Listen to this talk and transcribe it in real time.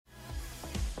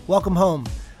Welcome home.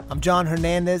 I'm John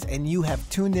Hernandez, and you have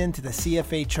tuned in to the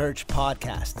CFA Church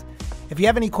podcast. If you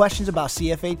have any questions about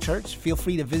CFA Church, feel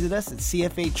free to visit us at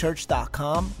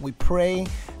cfachurch.com. We pray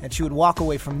that you would walk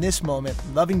away from this moment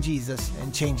loving Jesus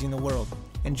and changing the world.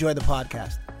 Enjoy the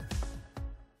podcast.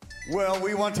 Well,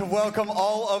 we want to welcome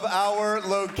all of our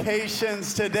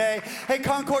locations today. Hey,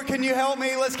 Concord, can you help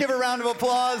me? Let's give a round of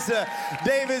applause to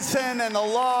Davidson and the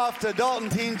Loft, Adult and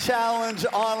Teen Challenge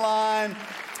Online.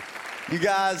 You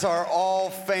guys are all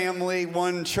family,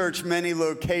 one church, many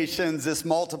locations, this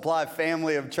multiply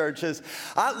family of churches.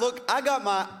 I got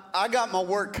my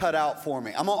work cut out for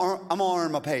me. I'm gonna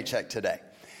earn my paycheck today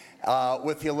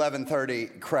with the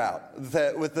 11:30 crowd.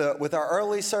 With our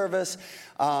early service,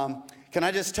 can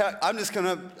I just tell? I'm just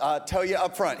gonna tell you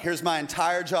up front. Here's my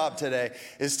entire job today: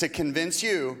 is to convince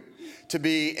you to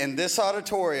be in this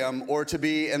auditorium or to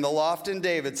be in the Loft in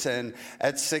Davidson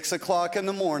at 6 o'clock in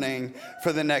the morning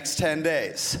for the next 10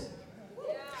 days.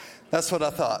 That's what I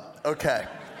thought. Okay.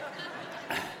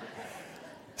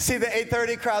 See the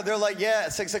 8:30 crowd, they're like, yeah,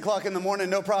 at 6 o'clock in the morning,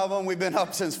 no problem. We've been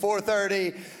up since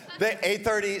 4:30. The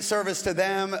 8:30 service to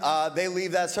them, they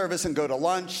leave that service and go to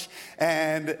lunch,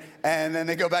 and then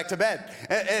they go back to bed.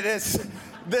 And it's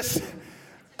this.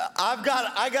 I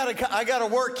gotta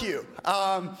work you.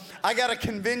 I gotta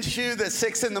convince you that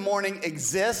 6 in the morning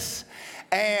exists,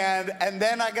 and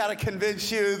then I gotta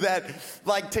convince you that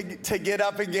to get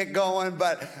up and get going.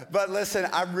 But listen,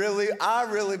 I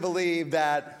really believe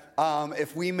that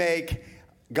if we make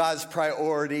God's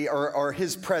priority or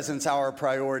His presence our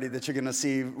priority, that you're going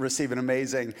to receive an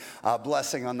amazing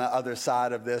blessing on the other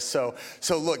side of this. So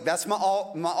look, that's my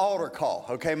altar call.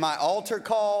 Okay, my altar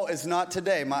call is not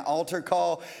today. My altar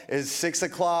call is 6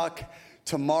 o'clock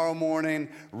tomorrow morning,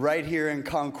 right here in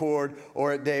Concord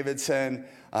or at Davidson.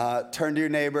 Turn to your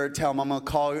neighbor, tell him I'm going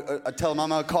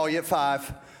to call you at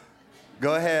 5.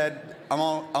 Go ahead. I'm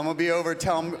gonna be over.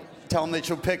 Tell him that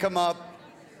you'll pick him up.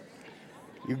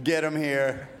 You get them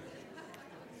here.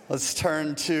 Let's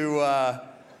turn to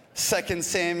 2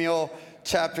 Samuel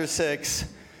chapter 6.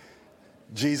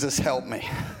 Jesus help me.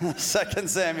 2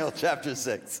 Samuel chapter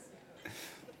 6.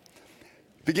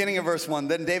 Beginning of verse 1.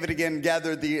 Then David again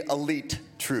gathered the elite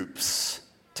troops.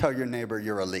 Tell your neighbor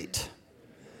you're elite.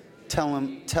 Tell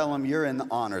him you're in the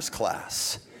honors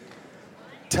class.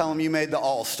 Tell him you made the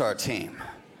all-star team.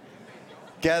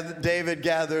 David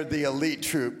gathered the elite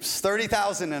troops,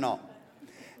 30,000 in all.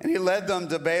 And he led them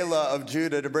to Bela of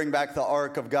Judah to bring back the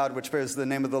ark of God, which bears the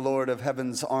name of the Lord of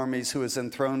heaven's armies, who is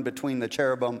enthroned between the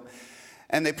cherubim.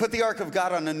 And they put the ark of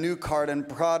God on a new cart and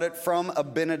brought it from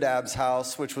Abinadab's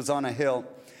house, which was on a hill.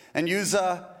 And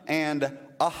Uzzah and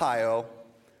Ahio,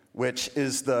 which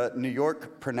is the New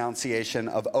York pronunciation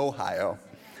of Ohio.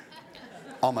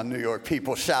 All my New York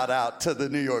people, shout out to the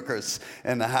New Yorkers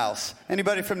in the house.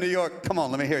 Anybody from New York? Come on,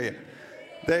 let me hear you.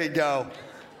 There you go.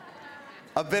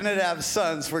 Abinadab's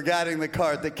sons were guiding the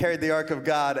cart that carried the ark of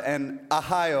God, and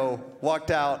Ahio walked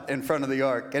out in front of the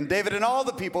ark. And David and all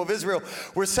the people of Israel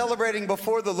were celebrating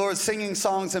before the Lord, singing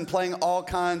songs and playing all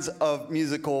kinds of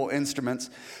musical instruments.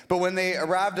 But when they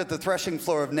arrived at the threshing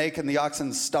floor of Nacon, the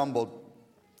oxen stumbled.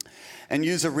 And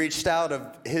Uzzah reached out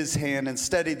of his hand and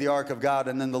steadied the ark of God,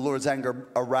 and then the Lord's anger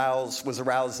was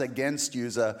aroused against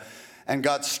Uzzah, and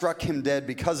God struck him dead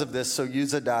because of this. So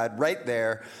Uzzah died right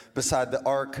there beside the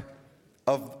ark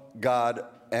of God,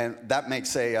 and that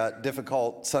makes a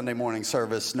difficult Sunday morning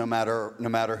service, no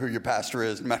matter who your pastor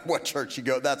is, no matter what church you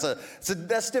go.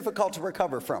 That's difficult to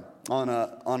recover from on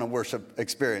a worship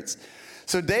experience.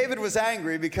 So David was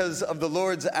angry because of the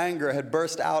Lord's anger had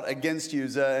burst out against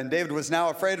Uzzah, and David was now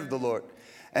afraid of the Lord.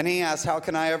 And he asked, how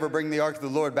can I ever bring the ark of the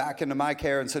Lord back into my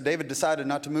care? And so David decided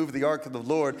not to move the ark of the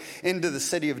Lord into the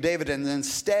city of David, and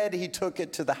instead he took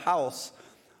it to the house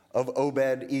of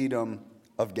Obed-Edom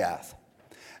of Gath.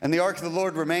 And the ark of the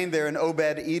Lord remained there in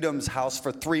Obed-Edom's house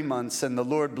for 3 months, and the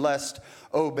Lord blessed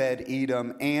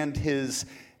Obed-Edom and his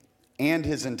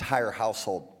entire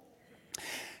household.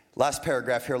 Last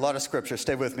paragraph here, a lot of scripture.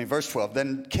 Stay with me. Verse 12.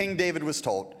 Then King David was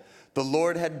told, the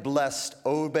Lord had blessed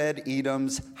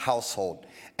Obed-Edom's household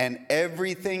and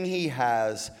everything he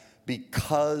has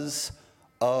because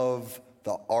of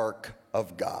the ark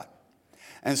of God.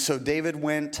 And so David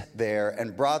went there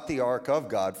and brought the ark of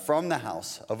God from the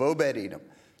house of Obed-Edom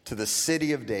to the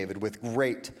city of David with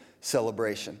great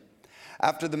celebration.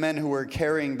 After the men who were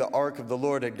carrying the ark of the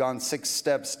Lord had gone 6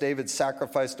 steps, David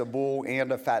sacrificed a bull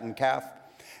and a fattened calf.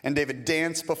 And David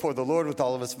danced before the Lord with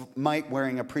all of his might,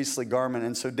 wearing a priestly garment.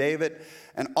 And so David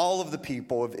and all of the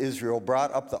people of Israel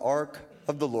brought up the ark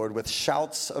of the Lord with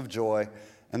shouts of joy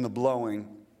and the blowing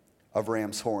of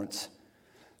ram's horns.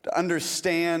 To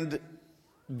understand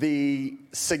the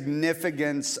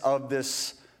significance of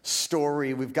this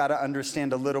story, we've got to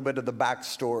understand a little bit of the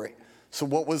backstory. So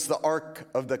what was the Ark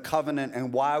of the Covenant,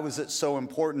 and why was it so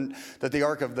important that the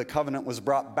Ark of the Covenant was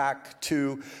brought back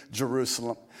to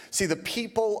Jerusalem? See, the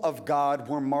people of God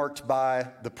were marked by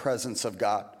the presence of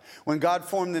God. When God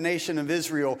formed the nation of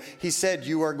Israel, he said,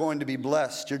 you are going to be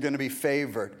blessed. You're going to be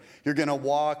favored. You're going to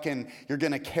walk and you're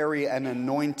going to carry an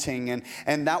anointing.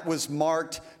 And that was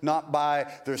marked not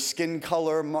by their skin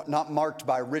color, not marked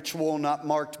by ritual, not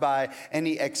marked by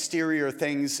any exterior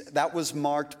things. That was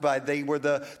marked by they were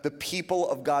the people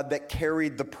of God that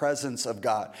carried the presence of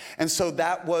God. And so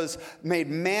that was made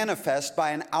manifest by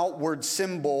an outward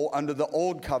symbol under the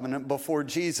old covenant before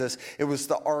Jesus. It was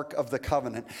the Ark of the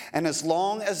Covenant. And as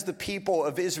long as the people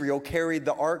of Israel carried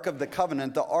the Ark of the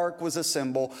Covenant, the Ark was a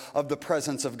symbol of the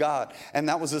presence of God. And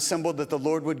that was a symbol that the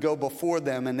Lord would go before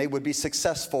them and they would be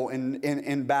successful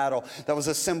in battle. That was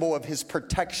a symbol of his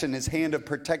protection, his hand of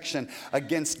protection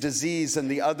against disease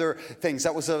and the other things.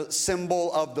 That was a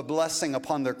symbol of the blessing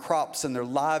upon their crops and their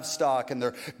livestock and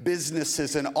their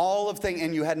businesses and all of things.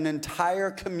 And you had an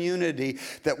entire community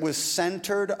that was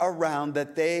centered around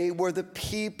that they were the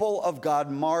people of God,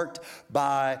 marked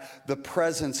by the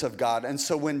presence of God. And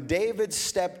so when David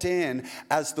stepped in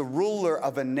as the ruler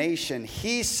of a nation,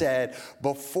 he said,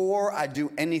 before I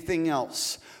do anything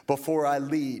else, before I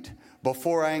lead,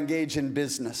 before I engage in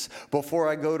business, before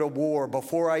I go to war,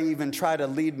 before I even try to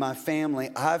lead my family,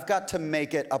 I've got to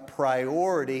make it a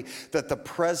priority that the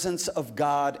presence of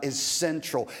God is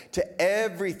central to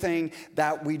everything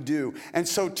that we do. And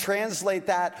so translate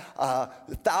that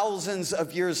thousands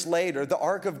of years later, the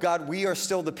Ark of God, we are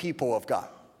still the people of God.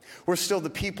 We're still the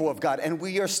people of God, and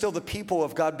we are still the people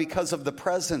of God because of the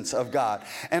presence of God.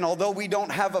 And although we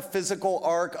don't have a physical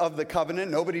Ark of the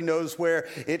Covenant, nobody knows where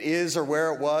it is or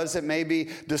where it was. It may be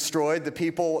destroyed. The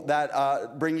people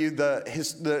that bring you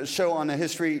the show on the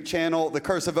History Channel, The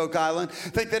Curse of Oak Island,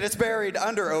 think that it's buried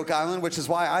under Oak Island, which is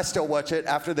why I still watch it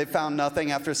after they found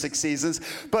nothing after 6 seasons.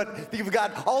 But you've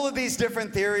got all of these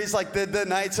different theories, like the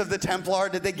Knights of the Templar.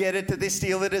 Did they get it? Did they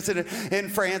steal it? Is it in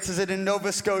France? Is it in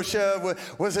Nova Scotia?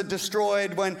 Was it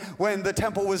destroyed when the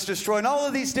temple was destroyed? And all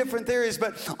of these different theories.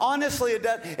 But honestly,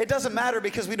 it doesn't matter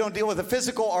because we don't deal with a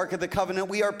physical Ark of the Covenant.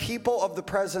 We are people of the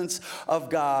presence of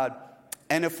God.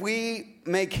 And if we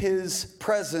make his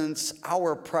presence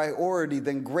our priority,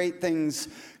 then great things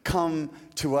come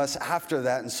to us after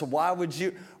that. And so why would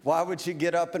you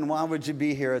get up and why would you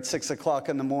be here at 6 o'clock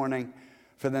in the morning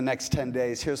for the next 10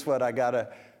 days? Here's what I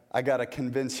gotta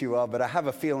convince you of. But I have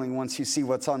a feeling once you see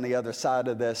what's on the other side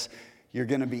of this, you're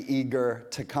going to be eager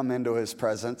to come into his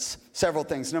presence. Several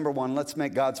things. Number one, let's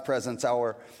make God's presence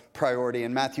our priority.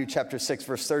 In Matthew chapter 6,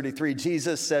 verse 33,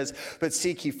 Jesus says, but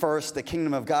seek ye first the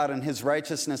kingdom of God and his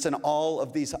righteousness, and all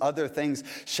of these other things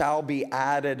shall be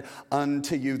added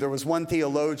unto you. There was one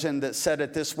theologian that said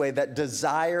it this way, that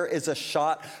desire is a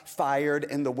shot fired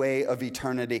in the way of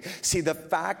eternity. See, the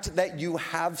fact that you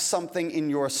have something in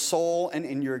your soul and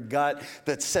in your gut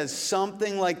that says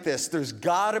something like this, there's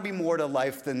got to be more to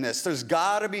life than this. There's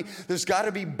got to be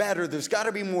better. There's got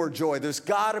to be more joy. There's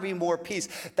got to be more peace.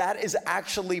 That is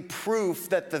actually proof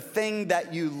that the thing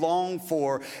that you long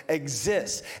for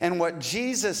exists. And what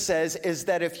Jesus says is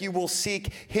that if you will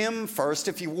seek him first,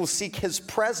 if you will seek his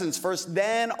presence first,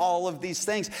 then all of these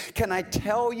things. Can I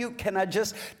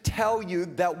just tell you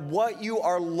that what you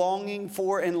are longing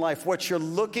for in life, what you're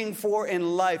looking for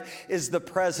in life is the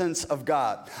presence of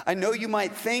God. I know you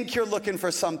might think you're looking for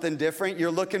something different.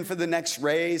 You're looking for the next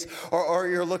raise, or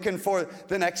you're looking for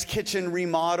the next kitchen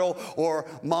remodel, or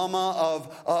mama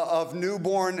of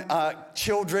newborn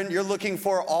children. You're looking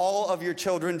for all of your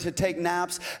children to take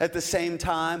naps at the same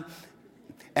time.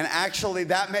 And actually,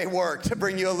 that may work to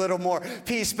bring you a little more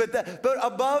peace. But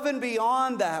above and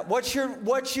beyond that, what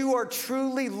you are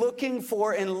truly looking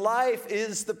for in life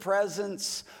is the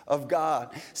presence of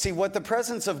God. See, what the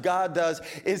presence of God does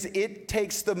is it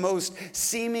takes the most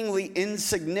seemingly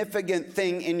insignificant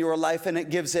thing in your life and it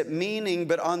gives it meaning.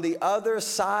 But on the other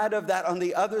side of that,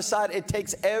 it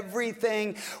takes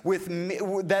everything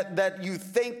that you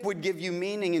think would give you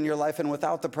meaning in your life. And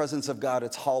without the presence of God,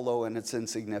 it's hollow and it's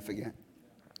insignificant.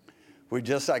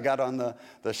 I got on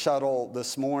the shuttle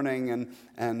this morning,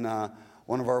 and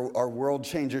one of our World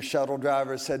Changer shuttle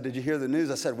drivers said, "Did you hear the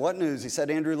news?" I said, "What news?" He said,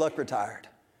 "Andrew Luck retired."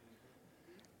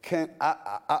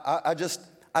 I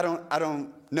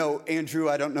don't know Andrew.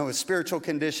 I don't know his spiritual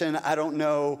condition. I don't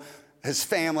know his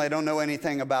family. I don't know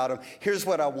anything about him. Here's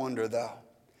what I wonder, though.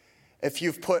 If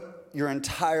you've put your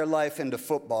entire life into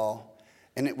football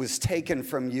and it was taken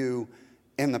from you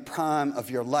in the prime of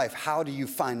your life, how do you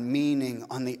find meaning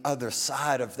on the other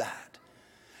side of that?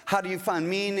 How do you find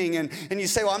meaning? And you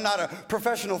say, well, I'm not a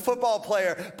professional football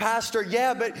player. Pastor,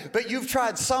 yeah, but you've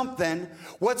tried something.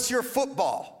 What's your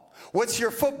football? What's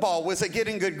your football? Was it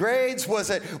getting good grades? Was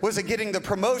it getting the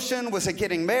promotion? Was it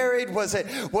getting married? Was it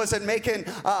making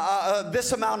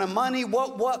this amount of money?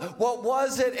 What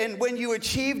was it? And when you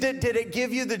achieved it, did it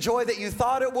give you the joy that you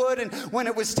thought it would? And when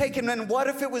it was taken, and what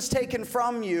if it was taken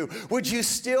from you? Would you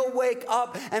still wake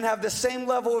up and have the same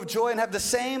level of joy and have the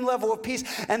same level of peace?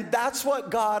 And that's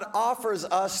what God offers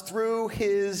us through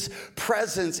his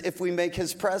presence if we make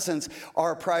his presence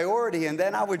our priority. And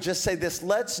then I would just say this,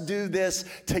 let's do this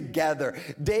together.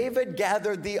 David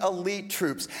gathered the elite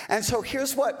troops. And so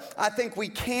here's what I think we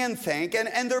can think,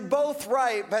 and they're both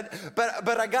right,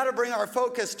 but I got to bring our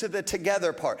focus to the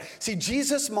together part. See,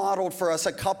 Jesus modeled for us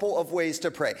a couple of ways to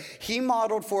pray. He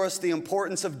modeled for us the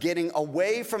importance of getting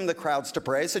away from the crowds to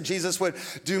pray. So Jesus would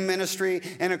do ministry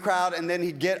in a crowd, and then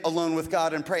he'd get alone with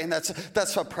God and pray. And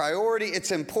that's a priority. It's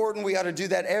important. We ought to do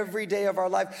that every day of our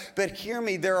life. But hear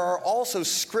me, there are also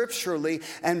scripturally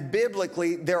and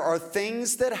biblically, there are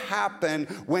things that happen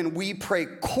when we pray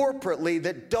corporately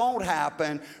that don't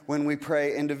happen when we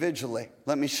pray individually.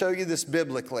 Let me show you this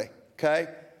biblically, okay?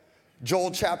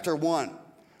 Joel chapter 1.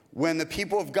 When the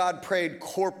people of God prayed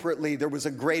corporately, there was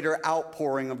a greater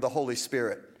outpouring of the Holy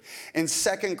Spirit. In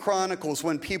 2 Chronicles,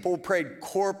 when people prayed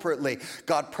corporately,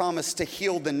 God promised to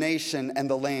heal the nation and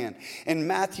the land. In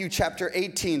Matthew chapter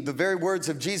 18, the very words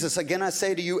of Jesus, again I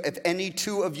say to you, if any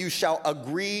two of you shall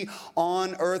agree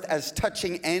on earth as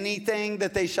touching anything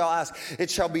that they shall ask, it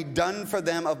shall be done for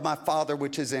them of my Father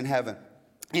which is in heaven.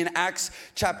 In Acts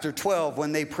chapter 12,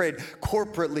 when they prayed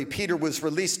corporately, Peter was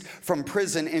released from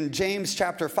prison. In James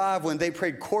chapter 5, when they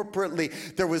prayed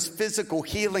corporately, there was physical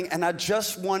healing. And I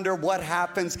just wonder what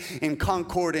happens in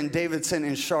Concord and Davidson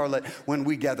and Charlotte when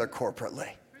we gather corporately.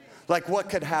 Like, what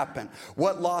could happen?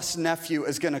 What lost nephew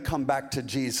is going to come back to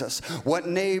Jesus? What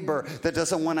neighbor that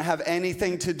doesn't want to have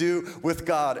anything to do with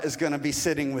God is going to be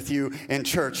sitting with you in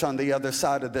church on the other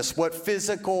side of this? What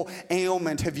physical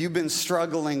ailment have you been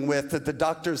struggling with that the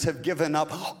doctors have given up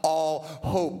all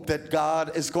hope that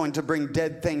God is going to bring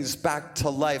dead things back to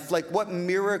life? Like, what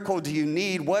miracle do you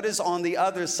need? What is on the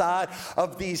other side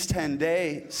of these 10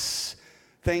 days?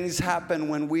 Things happen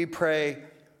when we pray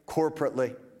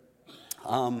corporately.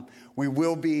 We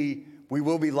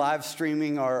will be live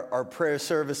streaming our prayer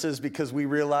services because we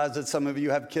realize that some of you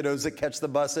have kiddos that catch the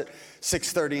bus at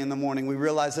 6:30 in the morning. We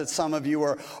realize that some of you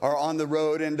are on the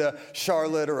road into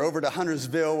Charlotte or over to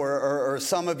Huntersville, or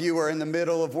some of you are in the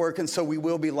middle of work, and so we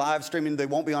will be live streaming. They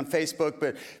won't be on Facebook,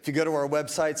 but if you go to our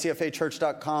website,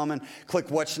 cfachurch.com, and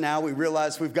click Watch Now, we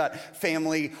realize we've got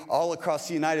family all across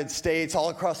the United States, all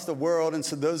across the world, and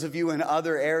so those of you in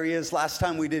other areas, last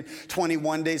time we did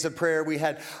 21 days of prayer, we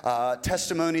had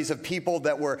testimonies of people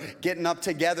that were getting up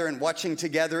together and watching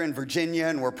together in Virginia,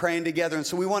 and we're praying together, and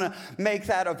so we want to make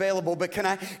that available. But can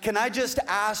I just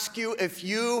ask you, if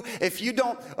you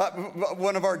don't,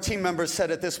 one of our team members said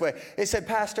it this way. They said,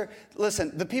 Pastor,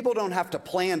 listen, the people don't have to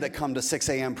plan to come to 6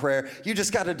 a.m. prayer. You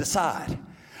just got to decide.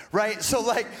 Right? So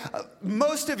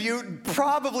most of you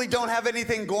probably don't have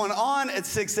anything going on at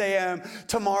 6 a.m.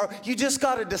 tomorrow. You just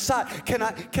got to decide. Can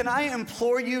I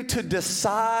implore you to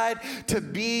decide to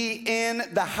be in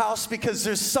the house? Because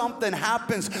there's something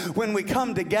happens when we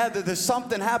come together. There's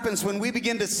something happens when we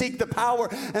begin to seek the power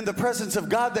and the presence of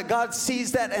God, that God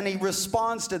sees that and he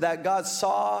responds to that. God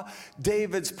saw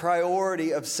David's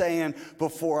priority of saying,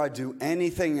 before I do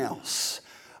anything else,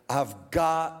 I've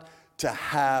got to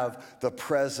have the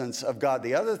presence of God.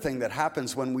 The other thing that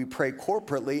happens when we pray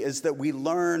corporately is that we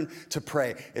learn to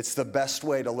pray. It's the best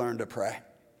way to learn to pray.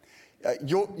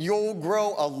 You'll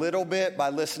grow a little bit by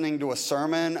listening to a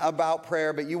sermon about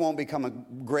prayer, but you won't become a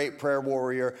great prayer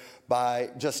warrior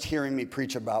by just hearing me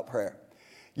preach about prayer.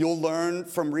 You'll learn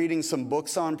from reading some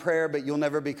books on prayer, but you'll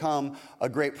never become a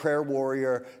great prayer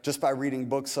warrior just by reading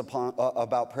books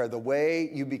about prayer. The way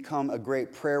you become a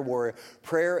great prayer warrior,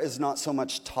 prayer is not so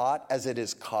much taught as it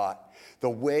is caught. The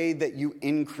way that you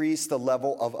increase the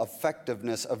level of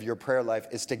effectiveness of your prayer life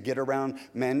is to get around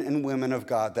men and women of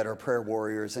God that are prayer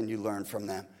warriors, and you learn from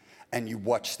them, and you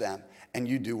watch them, and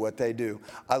you do what they do.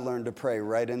 I learned to pray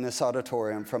right in this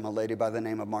auditorium from a lady by the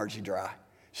name of Margie Dry.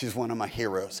 She's one of my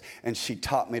heroes, and she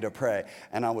taught me to pray.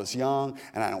 And I was young,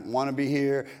 and I don't want to be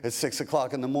here at 6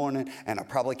 o'clock in the morning, and I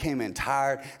probably came in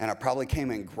tired, and I probably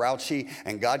came in grouchy,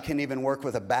 and God can even work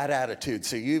with a bad attitude.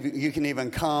 So you can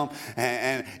even come,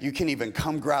 and you can even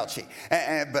come grouchy.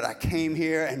 But I came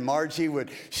here, and Margie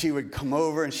would come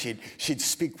over, and she'd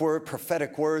speak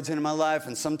prophetic words into my life,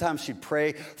 and sometimes she'd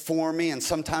pray for me, and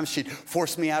sometimes she'd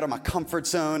force me out of my comfort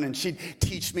zone, and she'd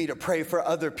teach me to pray for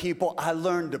other people. I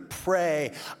learned to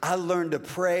pray. I learned to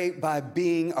pray by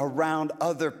being around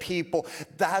other people.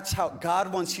 That's how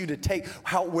God wants you to take,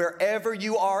 wherever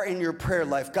you are in your prayer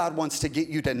life, God wants to get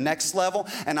you to next level.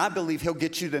 And I believe he'll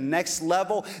get you to next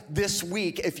level this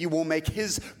week if you will make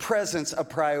his presence a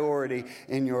priority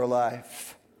in your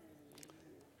life.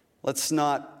 Let's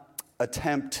not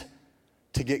attempt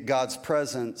to get God's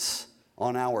presence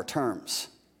on our terms.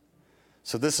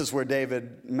 So this is where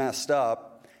David messed up.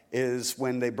 Is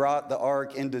when they brought the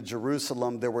ark into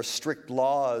Jerusalem, there were strict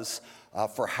laws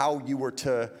for how you were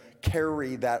to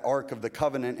carry that ark of the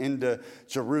covenant into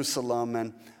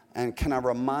Jerusalem. And can I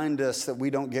remind us that we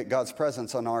don't get God's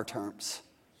presence on our terms?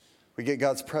 We get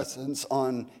God's presence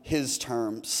on his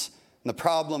terms. And the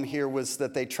problem here was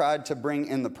that they tried to bring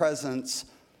in the presence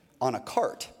on a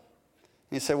cart.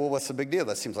 You say, well, what's the big deal?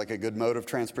 That seems like a good mode of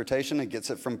transportation. It gets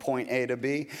it from point A to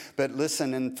B. But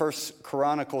listen, in 1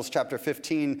 Chronicles chapter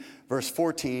 15, verse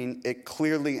 14, it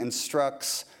clearly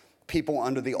instructs people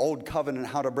under the old covenant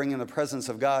how to bring in the presence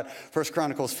of God. 1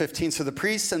 Chronicles 15, so the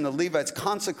priests and the Levites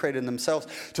consecrated themselves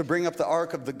to bring up the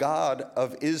ark of the God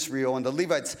of Israel. And the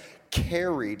Levites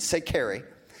carried, say carry.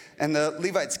 And the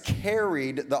Levites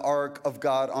carried the ark of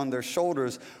God on their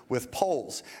shoulders with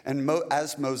poles, and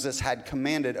as Moses had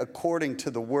commanded, according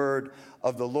to the word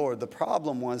of the Lord. The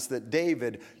problem was that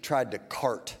David tried to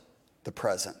cart the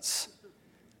presence.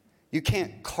 You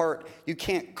can't cart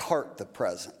the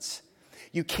presence.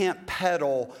 You can't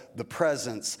pedal the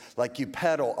presence like you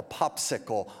pedal a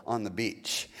popsicle on the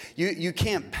beach. You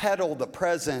can't pedal the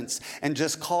presence and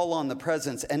just call on the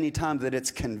presence anytime that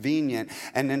it's convenient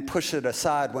and then push it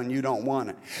aside when you don't want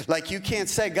it. Like you can't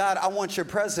say, God, I want your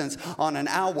presence on an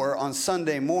hour on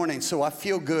Sunday morning so I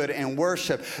feel good and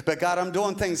worship. But God, I'm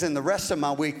doing things in the rest of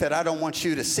my week that I don't want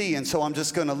you to see, and so I'm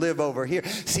just going to live over here.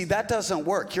 See, that doesn't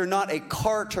work. You're not a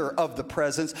carter of the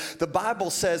presence. The Bible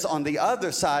says on the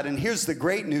other side, and here's the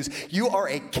great news, you are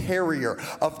a carrier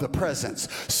of the presence.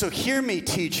 So hear me,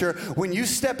 teacher, when you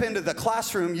step into the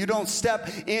classroom, you don't step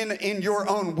in your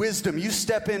own wisdom. You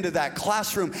step into that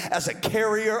classroom as a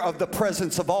carrier of the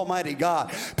presence of Almighty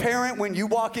God. Parent, when you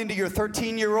walk into your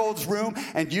 13-year-old's room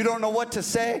and you don't know what to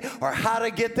say or how to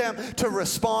get them to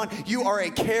respond, you are a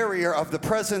carrier of the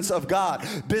presence of God.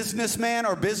 Businessman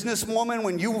or businesswoman,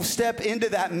 when you step into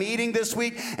that meeting this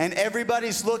week and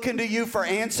everybody's looking to you for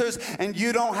answers and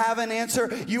you don't have an answer,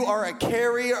 you are a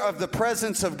carrier of the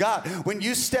presence of God. When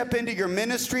you step into your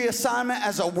ministry assignment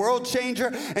as a world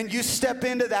changer and you step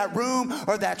into that room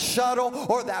or that shuttle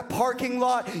or that parking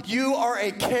lot, you are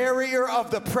a carrier of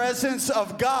the presence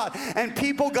of God. And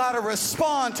people got to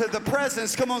respond to the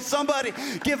presence. Come on, somebody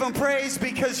give them praise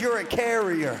because you're a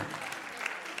carrier.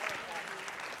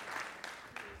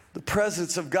 The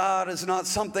presence of God is not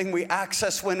something we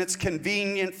access when it's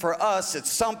convenient for us. It's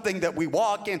something that we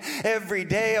walk in every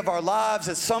day of our lives.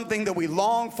 It's something that we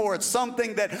long for. It's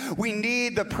something that we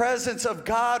need. The presence of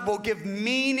God will give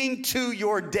meaning to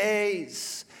your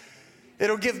days.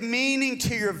 It'll give meaning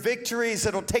to your victories.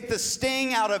 It'll take the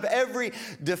sting out of every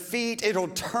defeat. It'll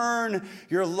turn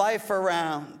your life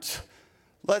around.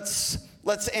 Let's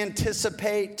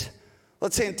anticipate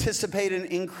an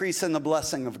increase in the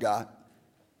blessing of God.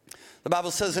 The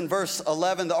Bible says in verse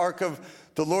 11, the ark of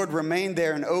the Lord remained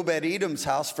there in Obed-Edom's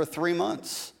house for 3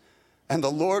 months. And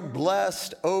the Lord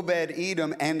blessed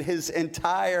Obed-Edom and his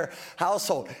entire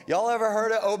household. Y'all ever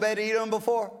heard of Obed-Edom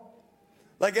before?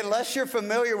 Like, unless you're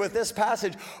familiar with this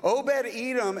passage,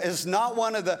 Obed-Edom is not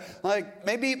one of the, like,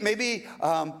 maybe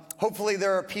hopefully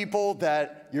there are people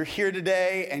that you're here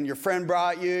today and your friend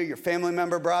brought you, your family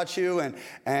member brought you,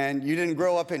 and you didn't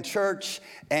grow up in church,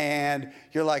 and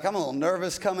you're like, I'm a little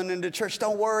nervous coming into church.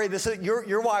 Don't worry,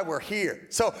 you're why we're here.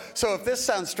 So if this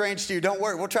sounds strange to you, don't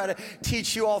worry. We'll try to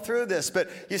teach you all through this. But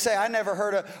you say, I never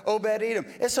heard of Obed-Edom.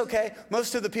 It's okay.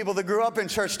 Most of the people that grew up in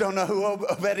church don't know who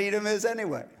Obed-Edom is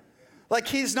anyway. Like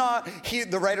he's not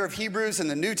the writer of Hebrews in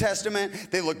the New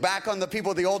Testament. They look back on the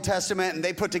people of the Old Testament and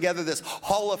they put together this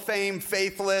Hall of Fame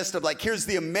faith list of like, here's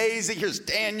the amazing, here's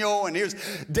Daniel and here's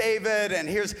David and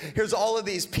here's all of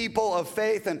these people of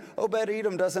faith, and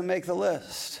Obed-Edom doesn't make the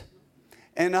list.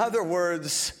 In other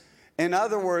words,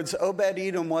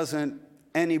 Obed-Edom wasn't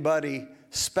anybody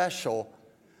special,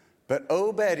 But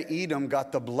Obed-Edom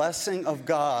got the blessing of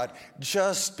God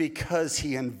just because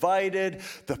he invited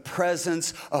the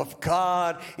presence of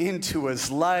God into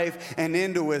his life and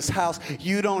into his house.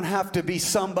 You don't have to be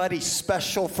somebody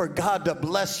special for God to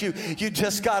bless you. You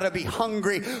just got to be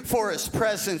hungry for his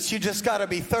presence. You just got to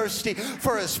be thirsty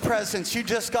for his presence. You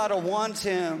just got to want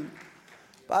him.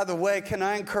 By the way, can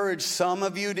I encourage some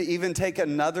of you to even take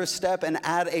another step and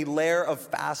add a layer of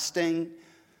fasting?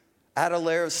 Add a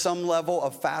layer of some level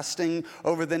of fasting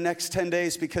over the next 10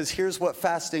 days, because here's what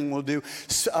fasting will do.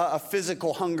 A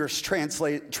physical hunger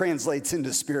translates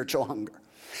into spiritual hunger.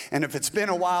 And if it's been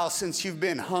a while since you've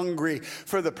been hungry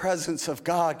for the presence of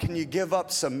God, can you give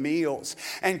up some meals?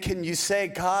 And can you say,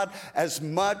 God, as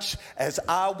much as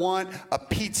I want a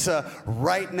pizza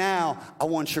right now, I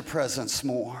want your presence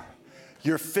more.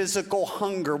 Your physical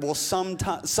hunger will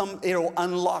it'll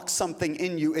unlock something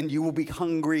in you, and you will be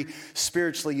hungry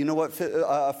spiritually. You know what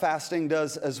fasting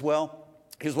does as well?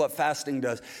 Here's what fasting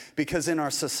does. Because in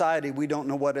our society, we don't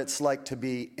know what it's like to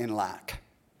be in lack.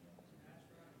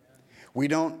 We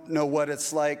don't know what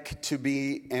it's like to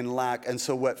be in lack. And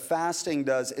so what fasting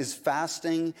does is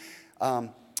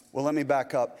let me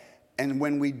back up. And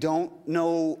when we don't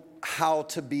know how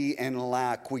to be in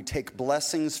lack, we take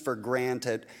blessings for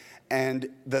granted. And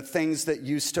the things that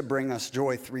used to bring us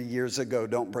joy 3 years ago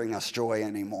don't bring us joy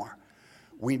anymore.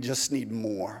 We just need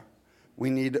more. We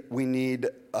need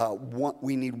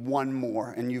one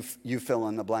more, and you fill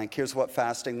in the blank. Here's what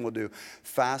fasting will do.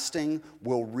 Fasting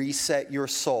will reset your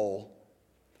soul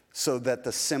so that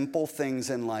the simple things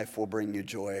in life will bring you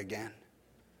joy again.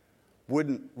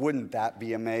 Wouldn't that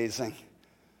be amazing?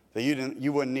 That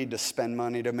you wouldn't need to spend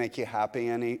money to make you happy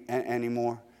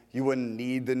anymore. You wouldn't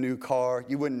need the new car.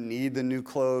 You wouldn't need the new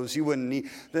clothes.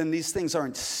 Then these things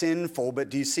aren't sinful, but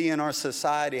do you see in our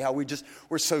society how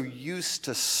we're so used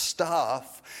to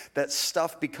stuff that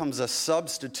stuff becomes a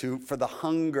substitute for the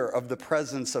hunger of the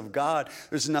presence of God?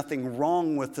 There's nothing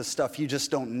wrong with the stuff. You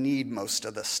just don't need most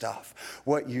of the stuff.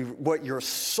 What your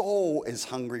soul is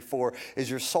hungry for is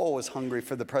your soul is hungry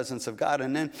for the presence of God.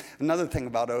 And then another thing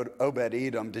about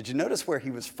Obed-Edom, did you notice where he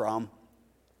was from?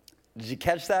 Did you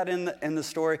catch that in the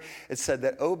story? It said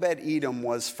that Obed-Edom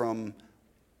was from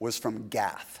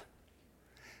Gath.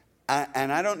 And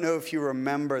I don't know if you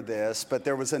remember this, but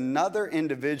there was another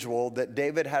individual that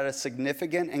David had a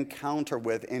significant encounter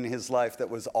with in his life that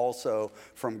was also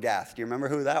from Gath. Do you remember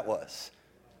who that was?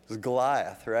 It was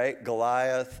Goliath, right?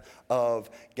 Goliath of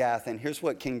Gath. And here's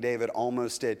what King David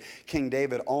almost did. King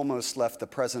David almost left the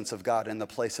presence of God in the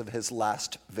place of his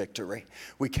last victory.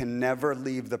 We can never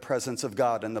leave the presence of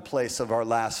God in the place of our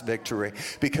last victory,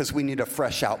 because we need a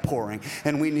fresh outpouring,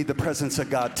 and we need the presence of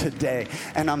God today.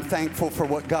 And I'm thankful for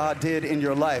what God did in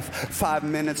your life 5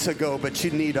 minutes ago, but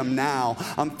you need him now.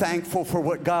 I'm thankful for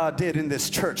what God did in this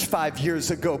church 5 years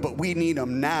ago, but we need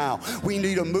him now. We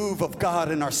need a move of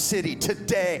God in our city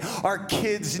today. Our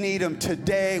kids need him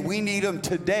today. We need them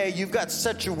today. You've got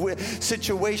such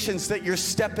situations that you're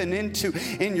stepping into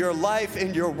in your life,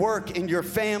 in your work, in your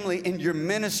family, in your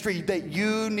ministry, that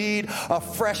you need a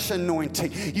fresh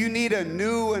anointing. You need a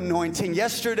new anointing.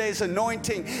 Yesterday's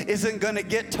anointing isn't going to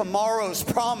get tomorrow's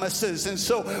promises. And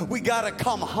so we got to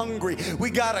come hungry. We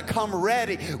got to come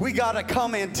ready. We got to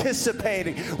come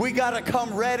anticipating. We got to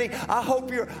come ready. I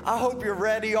hope you're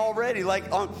ready already. Like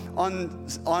on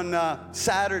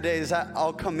Saturdays,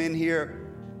 I'll come in here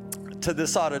to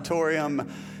this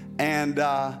auditorium, and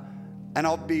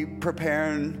I'll be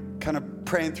preparing, kind of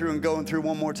praying through and going through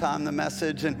one more time the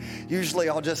message, and usually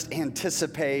I'll just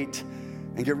anticipate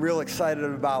and get real excited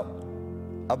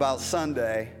about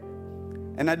Sunday.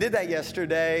 And I did that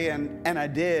yesterday, and I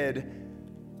did,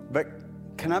 but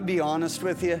can I be honest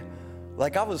with you?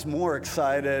 Like, I was more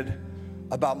excited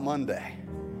about Monday.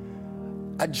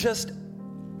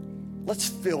 Let's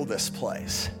fill this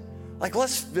place. Like,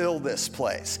 let's fill this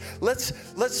place.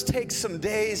 Let's take some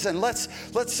days and let's,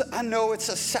 I know it's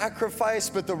a sacrifice,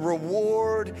 but the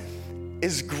reward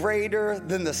is greater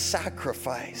than the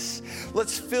sacrifice.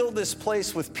 Let's fill this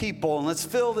place with people, and let's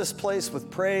fill this place with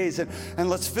praise, and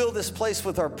let's fill this place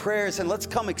with our prayers, and let's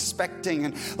come expecting,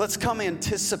 and let's come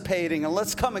anticipating, and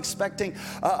let's come expecting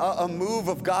a move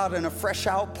of God and a fresh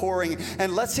outpouring,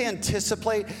 and let's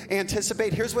anticipate.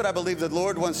 Here's what I believe the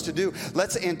Lord wants to do.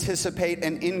 Let's anticipate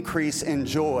an increase in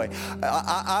joy.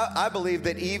 I believe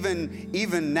that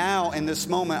even now in this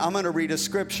moment, I'm going to read a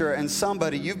scripture, and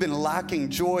somebody, you've been lacking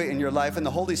joy in your life life. And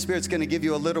the Holy Spirit's going to give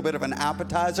you a little bit of an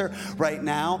appetizer right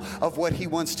now of what he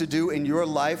wants to do in your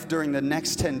life during the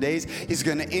next 10 days. He's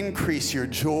going to increase your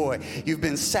joy. You've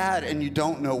been sad and you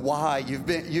don't know why. You've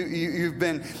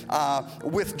been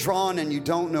withdrawn and you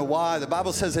don't know why. The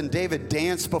Bible says, and David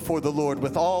danced before the Lord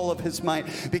with all of his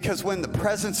might, because when the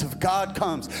presence of God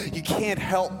comes, you can't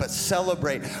help but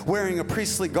celebrate wearing a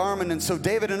priestly garment. And so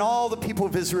David and all the people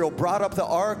of Israel brought up the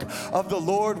ark of the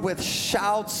Lord with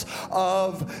shouts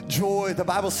of joy. The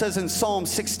Bible says in Psalm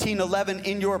 16:11,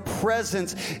 in your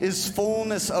presence is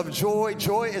fullness of joy.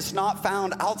 Joy is not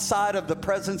found outside of the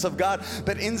presence of God,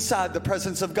 but inside the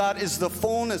presence of God is the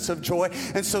fullness of joy.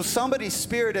 And so somebody's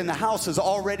spirit in the house is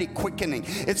already quickening.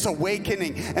 It's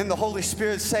awakening. And the Holy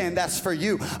Spirit's saying, that's for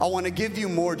you. I want to give you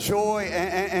more joy.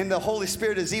 And the Holy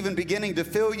Spirit is even beginning to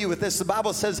fill you with this. The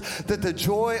Bible says that the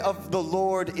joy of the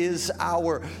Lord is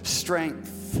our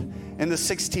strength. In the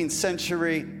 16th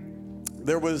century,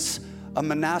 there was a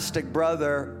monastic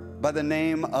brother by the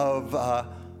name of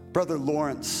Brother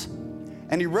Lawrence.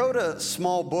 And he wrote a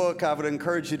small book. I would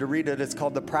encourage you to read it. It's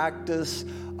called The Practice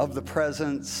of the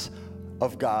Presence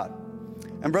of God.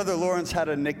 And Brother Lawrence had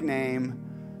a nickname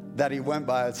that he went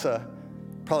by. It's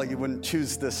probably you wouldn't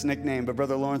choose this nickname, but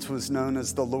Brother Lawrence was known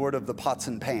as the Lord of the Pots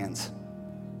and Pans.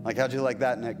 Like, how'd you like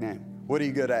that nickname? What are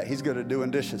you good at? He's good at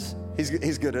doing dishes.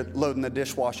 He's good at loading the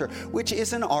dishwasher, which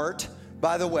is an art,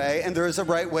 by the way, and there is a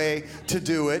right way to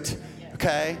do it,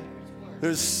 okay?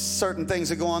 There's certain things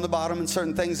that go on the bottom and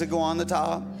certain things that go on the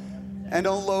top. And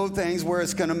don't load things where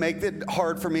it's going to make it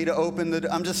hard for me to open the...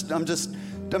 I'm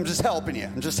just helping you.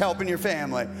 I'm just helping your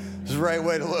family. There's the right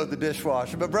way to load the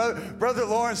dishwasher. But Brother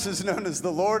Lawrence is known as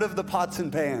the Lord of the Pots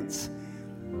and Pans.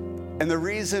 And the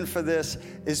reason for this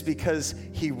is because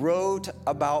he wrote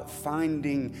about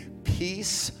finding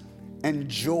peace and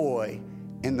joy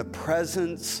in the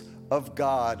presence of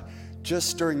God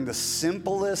just during the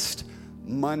simplest,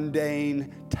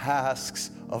 mundane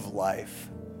tasks of life.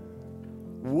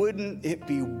 Wouldn't it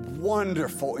be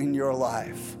wonderful in your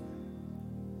life?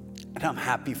 And I'm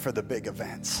happy for the big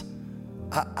events.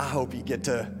 I hope you get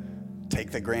to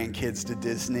take the grandkids to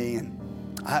Disney, and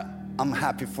I'm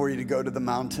happy for you to go to the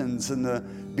mountains and the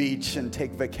beach and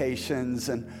take vacations,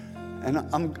 and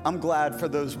I'm glad for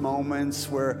those moments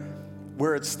where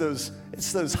it's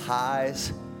those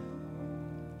highs.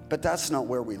 But that's not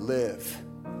where we live.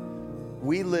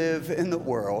 We live in the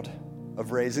world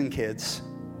of raising kids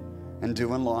and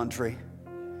doing laundry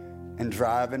and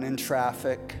driving in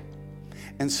traffic.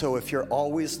 And so if you're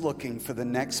always looking for the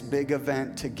next big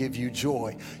event to give you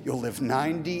joy, you'll live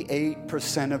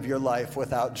 98% of your life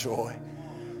without joy.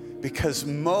 Because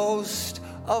most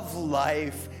of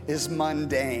life is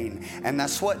mundane, and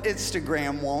that's what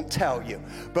Instagram won't tell you.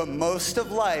 But most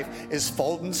of life is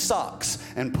folding socks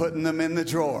and putting them in the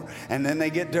drawer, and then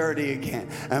they get dirty again.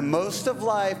 And most of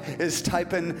life is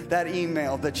typing that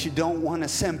email that you don't want to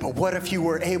send. But what if you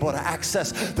were able to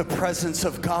access the presence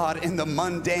of God in the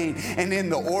mundane and in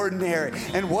the ordinary?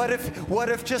 And what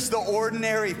if just the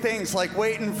ordinary things, like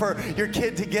waiting for your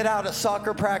kid to get out of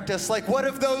soccer practice, like what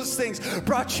if those things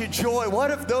brought you joy? What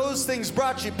if those things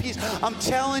brought you peace? I'm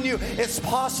telling you, it's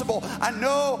possible. I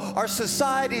know our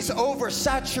society's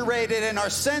oversaturated and our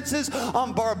senses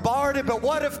bombarded, but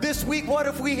what if this week, what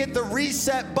if we hit the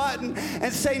reset button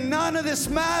and say, none of this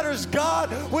matters, God,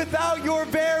 without your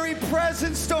very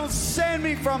presence. Don't send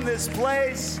me from this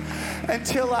place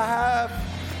until I have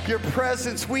your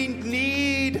presence. We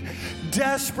need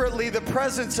desperately the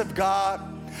presence of God.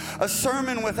 A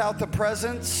sermon without the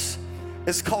presence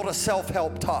is called a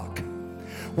self-help talk.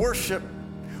 Worship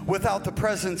without the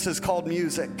presence is called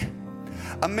music.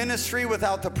 A ministry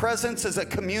without the presence is a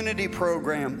community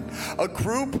program. A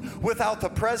group without the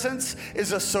presence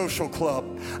is a social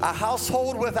club. A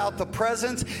household without the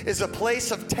presence is a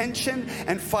place of tension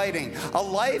and fighting. A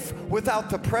life without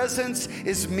the presence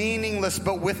is meaningless,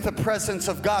 but with the presence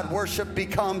of God, worship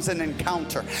becomes an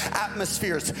encounter.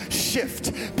 Atmospheres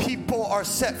shift. People are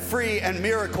set free and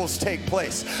miracles take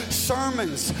place.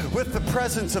 Sermons with the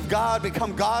presence of God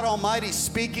become God Almighty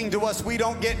speaking to us. We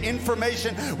don't get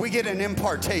information, we get an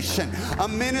impartation. A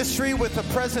ministry with the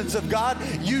presence of God,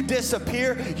 you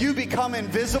disappear, you become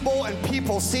invisible, and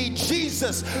people see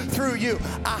Jesus through you.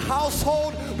 A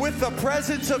household with the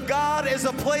presence of God is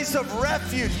a place of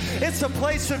refuge. It's a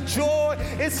place of joy.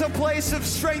 It's a place of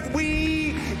strength.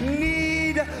 We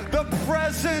need the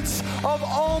presence of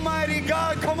Almighty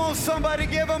God. Come on, somebody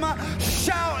give him a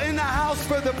shout in the house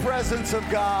for the presence of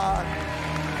God.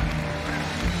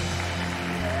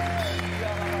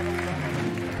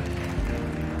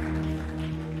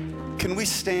 Can we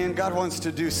stand? God wants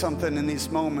to do something in these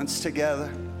moments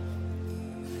together.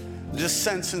 just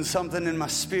sensing something in my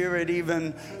spirit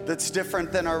even that's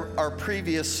different than our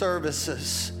previous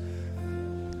services.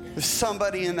 There's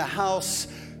somebody in the house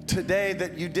today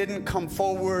that you didn't come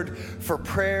forward for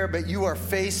prayer, but you are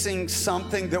facing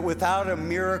something that without a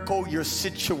miracle, your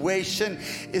situation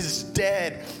is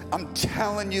dead. I'm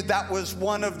telling you, that was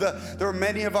there were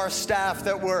many of our staff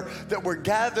that were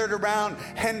gathered around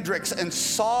Hendricks and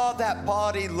saw that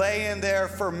body laying there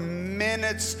for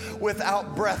minutes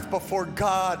without breath before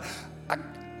God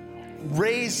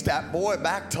raised that boy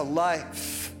back to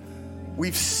life.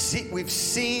 We've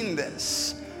seen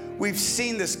this. We've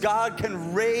seen this. God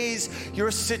can raise your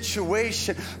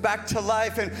situation back to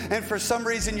life. And for some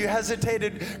reason you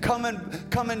hesitated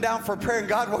coming down for prayer. And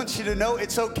God wants you to know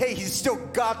it's okay. He's still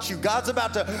got you. God's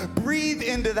about to breathe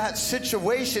into that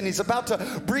situation. He's about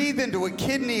to breathe into a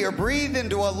kidney or breathe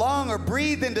into a lung or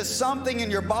breathe into something in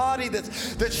your body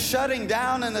that's shutting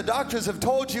down. And the doctors have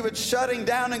told you it's shutting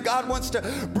down. And God wants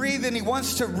to breathe and He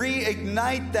wants to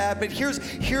reignite that. But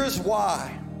here's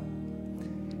why.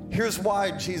 Here's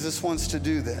why Jesus wants to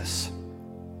do this.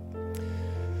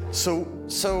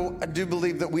 So I do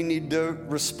believe that we need to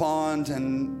respond,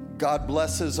 and God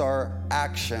blesses our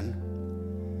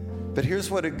action. But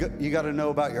here's what you got to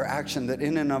know about your action, that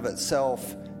in and of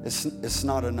itself, it's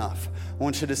not enough. I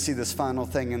want you to see this final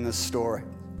thing in this story.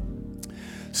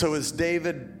 So as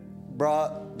David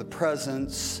brought the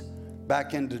presence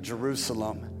back into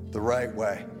Jerusalem the right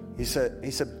way, he said,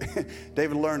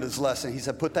 David learned his lesson. He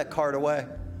said, put that cart away.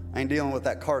 I ain't dealing with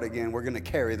that cart again. We're going to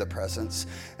carry the presence.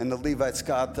 And the Levites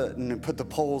and put the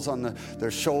poles on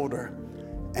their shoulder.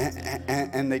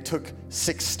 And they took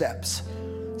 6 steps.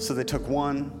 So they took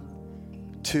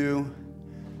 1, 2,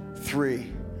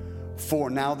 3, 4.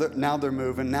 Now they're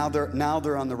moving. Now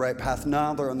they're on the right path.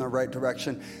 Now they're on the right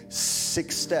direction.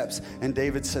 6 steps. And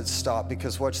David said, stop,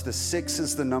 because watch, the 6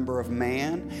 is the number of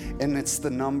man, and it's the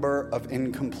number of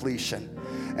incompletion.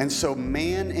 And so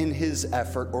man in his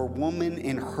effort or woman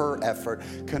in her effort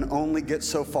can only get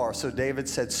so far. So David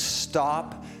said,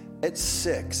 stop at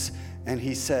 6. And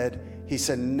he said,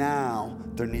 now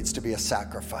there needs to be a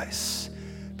sacrifice.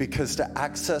 Because to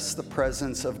access the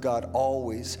presence of God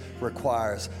always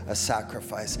requires a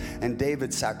sacrifice. And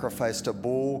David sacrificed a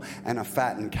bull and a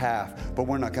fattened calf. But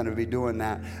we're not going to be doing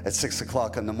that at 6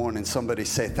 o'clock in the morning. Somebody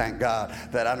say, thank God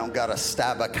that I don't got to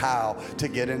stab a cow to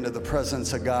get into the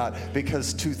presence of God.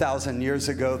 Because 2,000 years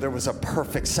ago, there was a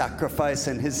perfect sacrifice,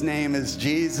 and His name is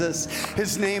Jesus.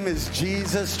 His name is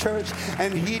Jesus, church.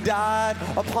 And He died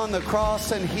upon the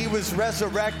cross, and He was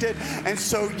resurrected. And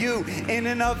so you, in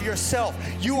and of yourself,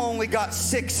 you only got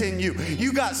 6 in you.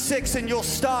 You got 6, and you'll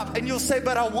stop and you'll say,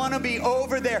 but I want to be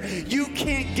over there. You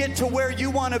can't get to where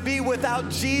you want to be without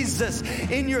Jesus.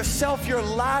 In yourself, you're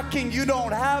lacking. You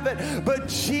don't have it. But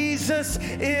Jesus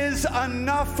is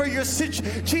enough for your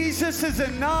situation. Jesus is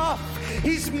enough.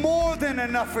 He's more than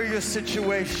enough for your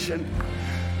situation.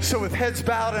 So with heads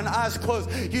bowed and eyes closed,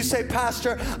 you say,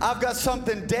 Pastor, I've got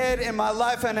something dead in my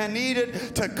life and I need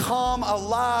it to come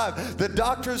alive. The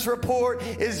doctor's report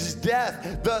is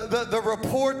death. The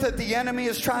report that the enemy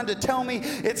is trying to tell me,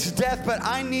 it's death, but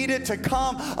I need it to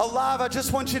come alive. I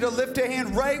just want you to lift a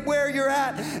hand right where you're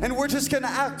at, and we're just going to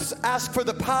ask for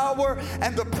the power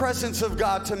and the presence of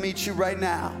God to meet you right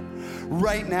now.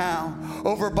 Right now,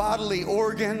 over bodily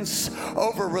organs,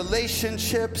 over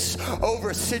relationships,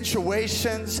 over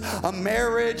situations, a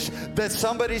marriage that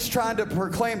somebody's trying to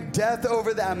proclaim death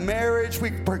over that marriage.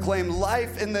 We proclaim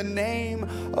life in the name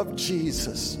of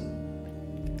Jesus.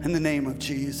 In the name of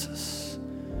Jesus.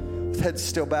 With heads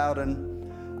still bowed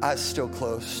and eyes still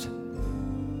closed.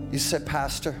 You said,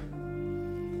 Pastor,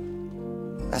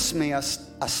 that's me. I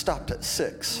stopped at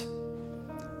 6.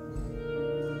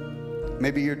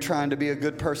 Maybe you're trying to be a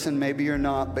good person, maybe you're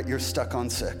not, but you're stuck on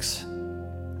 6.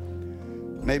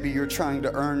 Maybe you're trying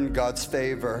to earn God's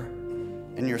favor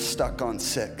and you're stuck on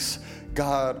 6.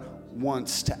 God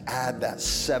wants to add that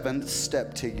 7th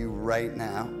step to you right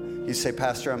now. You say,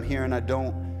 Pastor, I'm here and I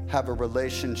don't have a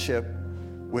relationship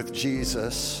with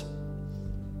Jesus.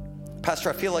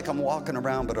 Pastor, I feel like I'm walking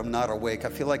around, but I'm not awake. I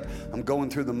feel like I'm going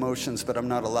through the motions, but I'm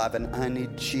not alive, and I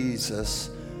need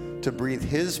Jesus to breathe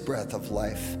His breath of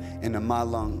life into my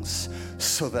lungs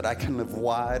so that I can live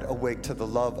wide awake to the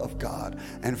love of God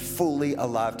and fully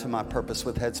alive to my purpose.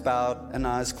 With heads bowed and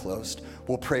eyes closed,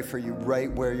 we'll pray for you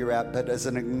right where you're at, but as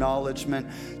an acknowledgement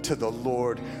to the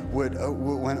Lord,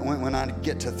 when I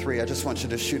get to 3, I just want you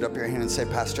to shoot up your hand and say,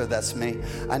 Pastor, that's me.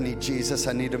 I need Jesus.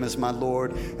 I need Him as my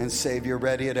Lord and Savior.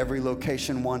 Ready at every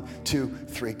location. 1, 2,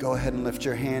 3. Go ahead and lift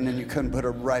your hand, and you couldn't put it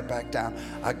right back down.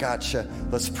 I got you.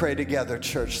 Let's pray together,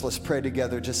 church. Let's pray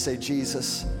together. Just say,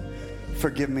 Jesus,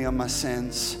 forgive me of my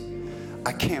sins.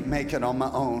 I can't make it on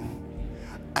my own.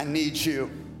 I need you.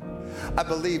 I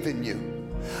believe in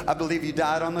you. I believe you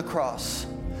died on the cross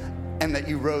and that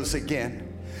you rose again.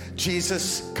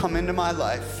 Jesus, come into my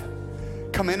life.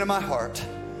 Come into my heart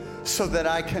so that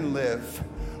I can live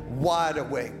wide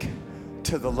awake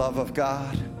to the love of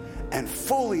God and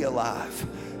fully alive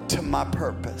to my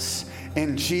purpose.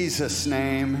 In Jesus'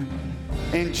 name,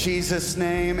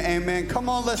 amen. Come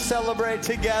on, let's celebrate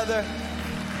together.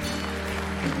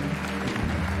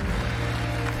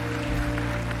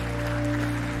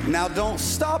 Now, don't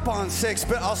stop on 6,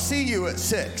 but I'll see you at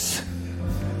 6.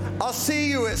 I'll see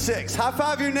you at 6. High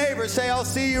five your neighbor. Say, I'll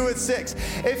see you at 6.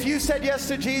 If you said yes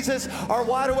to Jesus, our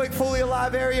Wide Awake, Fully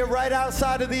Alive area right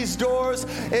outside of these doors.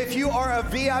 If you are a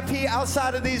VIP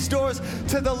outside of these doors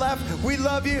to the left, we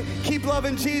love you. Keep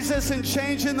loving Jesus and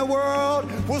changing the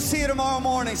world. We'll see you tomorrow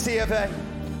morning, CFA.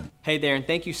 Hey there, and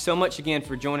thank you so much again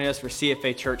for joining us for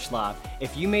CFA Church Live.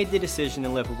 If you made the decision to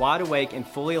live wide awake and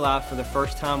fully alive for the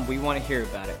first time, we want to hear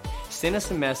about it. Send us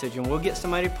a message and we'll get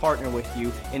somebody to partner with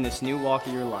you in this new walk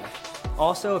of your life.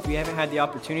 Also, if you haven't had the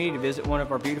opportunity to visit one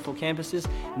of our beautiful campuses,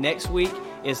 next week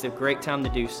is the great time to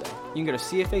do so. You can go to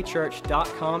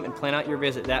cfachurch.com and plan out your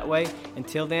visit that way.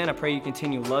 Until then, I pray you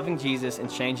continue loving Jesus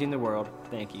and changing the world.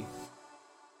 Thank you.